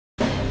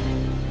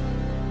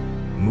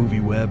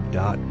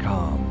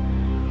MovieWeb.com.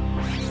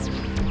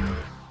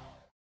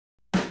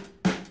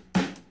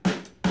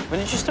 When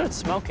did you start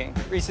smoking?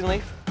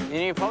 Recently.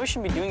 You probably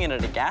shouldn't be doing it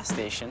at a gas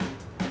station.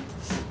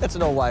 That's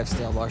an old wives'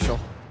 tale, Marshall.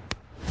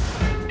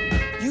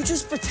 You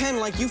just pretend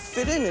like you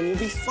fit in and you'll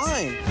be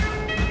fine.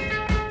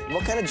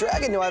 What kind of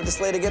dragon do I have to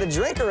slay to get a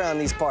drink around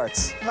these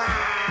parts?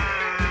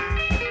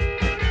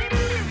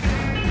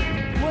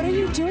 What are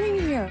you doing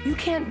here? You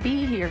can't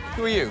be here.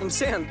 Who are you? I'm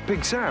Sam.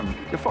 Big Sam.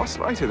 You're far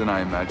slighter than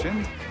I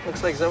imagined.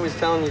 Looks like Zoe's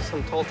telling you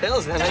some tall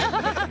tales then.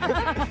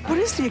 What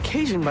is the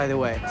occasion, by the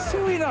way?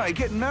 Zoe and I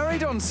get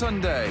married on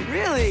Sunday.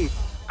 Really?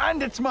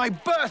 And it's my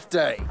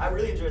birthday. I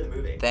really enjoyed the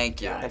movie.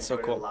 Thank you. Yeah, That's so I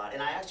enjoyed cool. it a lot.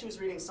 And I actually was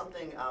reading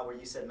something where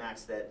you said,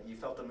 Max, that you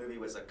felt the movie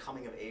was a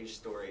coming-of-age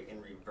story in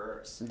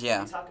reverse. Yeah.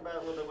 Can you talk about a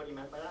little bit what you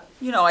meant by that?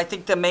 You know, I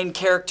think the main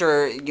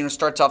character, you know,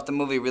 starts off the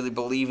movie really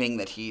believing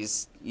that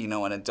he's, you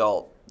know, an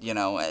adult, you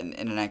know, and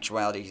in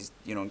actuality he's,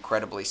 you know,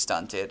 incredibly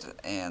stunted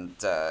and,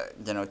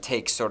 you know,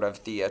 takes sort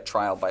of the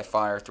trial by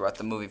fire throughout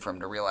the movie for him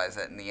to realize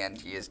that in the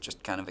end he is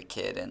just kind of a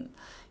kid and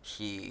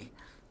he,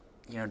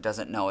 you know,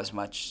 doesn't know as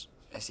much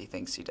as he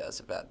thinks he does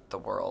about the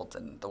world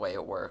and the way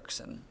it works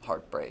and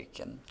heartbreak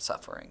and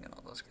suffering and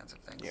all those kinds of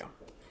things. Yeah.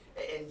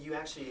 And you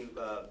actually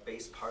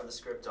based part of the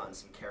script on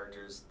some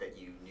characters that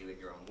you knew in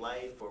your own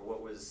life, or what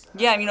was...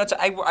 Yeah, you know,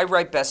 I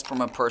write best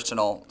from a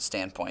personal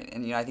standpoint,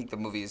 and, you know, I think the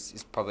movie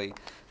is probably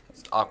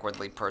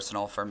awkwardly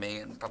personal for me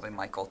and probably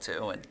Michael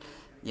too, and,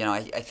 you know,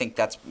 I think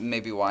that's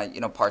maybe why,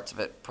 you know, parts of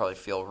it probably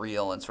feel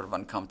real and sort of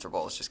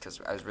uncomfortable. It's just because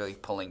I was really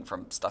pulling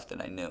from stuff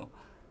that I knew.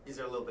 Is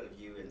there a little bit of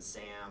you and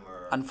Sam,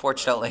 or...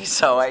 Unfortunately,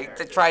 so I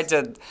tried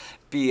to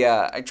be,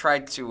 I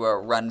tried to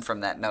run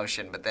from that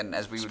notion, but then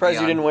as we would be Surprised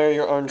you didn't wear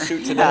your orange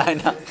suit today. I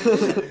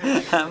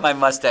know. My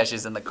mustache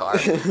is in the car.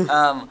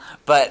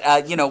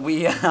 But, you know,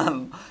 we,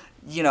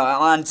 you know,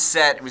 on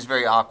set it was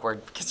very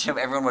awkward because, you know,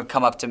 everyone would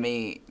come up to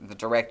me, the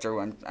director,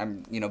 who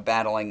I'm, you know,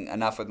 battling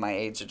enough with my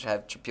age to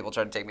have people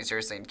try to take me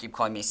seriously and keep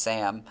calling me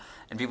Sam,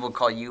 and people would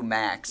call you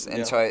Max,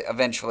 and so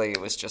eventually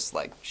it was just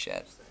like,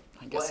 shit.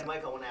 Well, and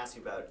Michael, I want to ask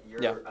you about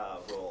your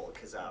role,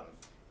 because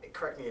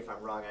correct me if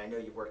I'm wrong, I know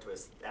you've worked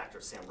with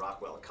actor Sam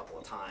Rockwell a couple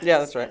of times. Yeah,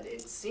 that's right. And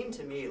it seemed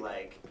to me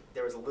like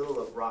there was a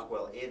little of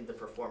Rockwell in the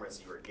performance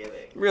you were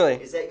giving. Really?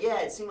 Is that, yeah,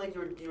 it seemed like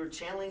you were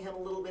channeling him a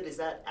little bit. Is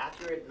that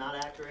accurate, not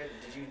accurate?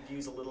 Did you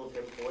use a little of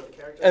him for the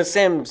character?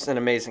 Sam's an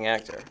amazing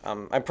actor.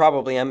 I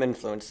probably am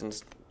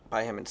influenced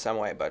by him in some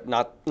way, but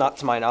not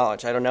to my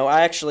knowledge. I don't know.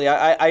 I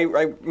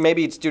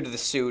maybe it's due to the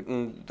suit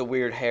and the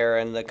weird hair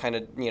and the kind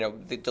of, you know,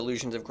 the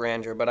delusions of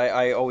grandeur, but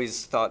I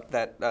always thought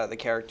that the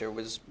character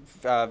was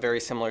very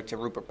similar to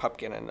Rupert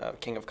Pupkin in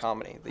King of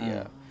Comedy,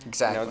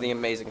 exactly. You know, the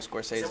amazing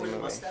Scorsese Is that movie. the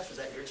mustache? Was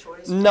that your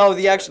choice? No,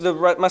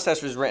 the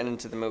mustache was written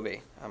into the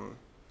movie.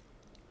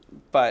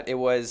 But it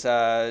was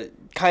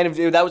kind of,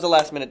 that was a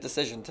last minute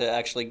decision to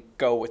actually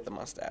go with the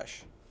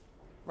mustache,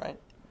 right?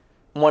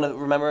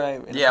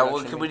 Remember? Yeah,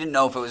 well, we didn't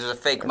know if it was a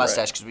fake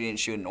mustache because we didn't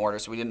shoot in order,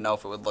 so we didn't know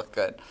if it would look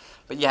good.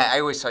 But yeah,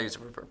 I always saw you as a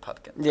Rupert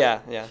Pupkin.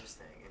 Yeah.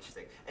 Interesting.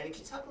 And can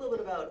you talk a little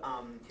bit about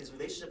his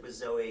relationship with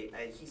Zoe?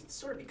 He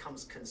sort of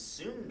becomes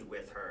consumed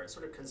with her,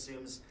 sort of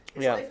consumes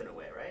his life in a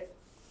way, right?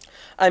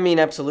 I mean,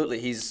 absolutely.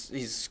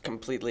 He's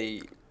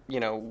completely, you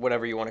know,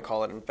 whatever you want to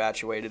call it,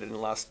 infatuated in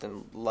lust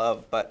and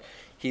love, but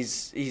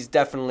he's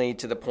definitely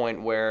to the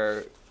point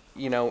where,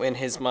 you know, in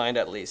his mind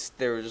at least,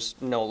 there's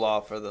no law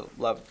for the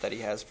love that he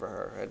has for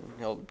her, and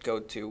he'll go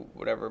to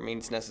whatever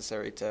means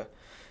necessary to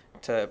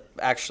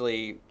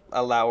actually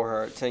allow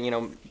her to, you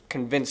know,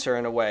 convince her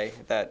in a way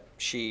that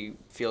she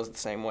feels the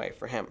same way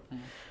for him.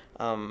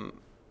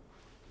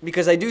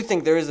 Because I do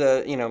think there is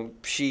a, you know,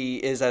 she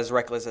is as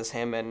reckless as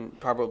him and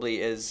probably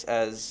is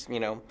as,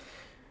 you know,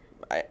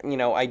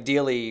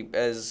 ideally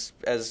as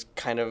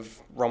kind of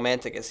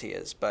romantic as he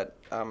is, but,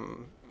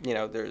 you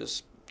know,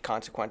 there's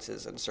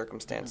consequences and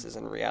circumstances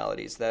and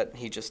realities that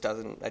he just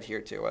doesn't adhere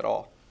to at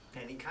all.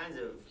 And he kind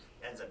of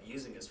ends up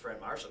using his friend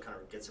Marshall, kind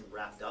of gets him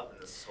wrapped up in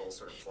this whole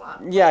sort of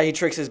plot. Yeah, he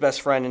tricks his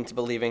best friend into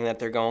believing that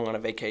they're going on a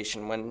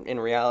vacation when in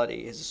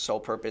reality his sole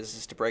purpose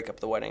is to break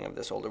up the wedding of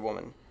this older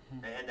woman.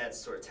 And that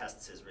sort of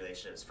tests his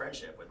relationship, his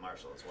friendship with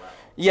Marshall as well.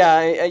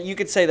 Yeah, you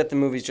could say that the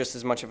movie's just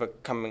as much of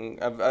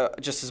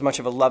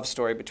a love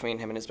story between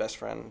him and his best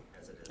friend.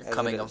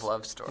 Coming of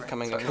love story.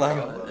 Coming of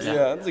love.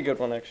 Yeah, that's a good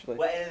one actually.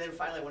 Well, and then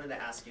finally, I wanted to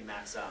ask you,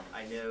 Max.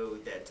 I know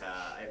that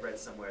I read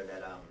somewhere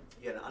that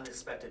you had an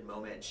unexpected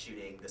moment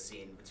shooting the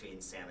scene between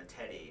Sam and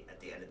Teddy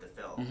at the end of the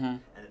film,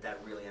 and that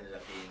really ended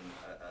up being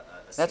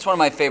a That's one of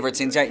my favorite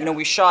scenes. Yeah, you know,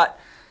 we shot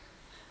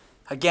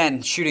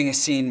again shooting a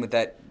scene with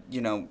that,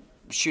 you know,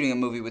 shooting a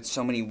movie with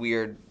so many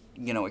weird,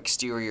 you know,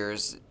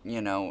 exteriors,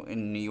 you know,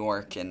 in New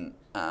York, and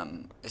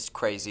it's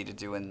crazy to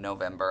do in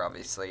November,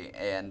 obviously.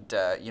 And,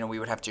 you know, we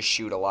would have to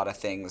shoot a lot of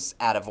things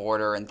out of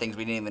order and things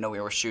we didn't even know we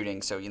were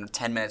shooting. So, you know,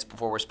 10 minutes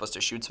before we're supposed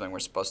to shoot something,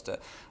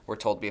 we're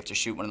told we have to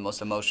shoot one of the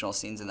most emotional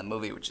scenes in the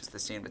movie, which is the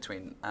scene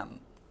between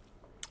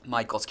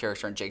Michael's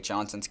character and Jake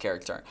Johnson's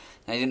character.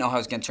 And I didn't know how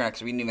it was going to turn out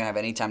because we didn't even have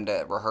any time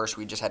to rehearse.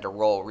 We just had to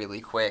roll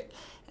really quick.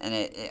 and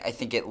I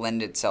think it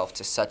lended itself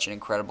to such an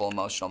incredible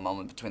emotional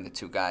moment between the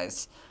two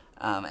guys.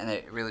 And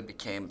it really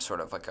became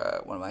sort of like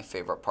one of my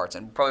favorite parts,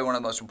 and probably one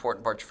of the most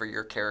important parts for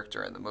your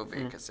character in the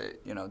movie, because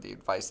you know, the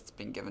advice that's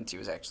being given to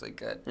you is actually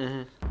good.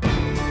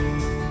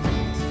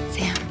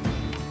 Sam,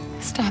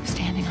 stop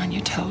standing on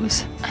your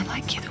toes. I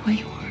like you the way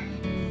you are.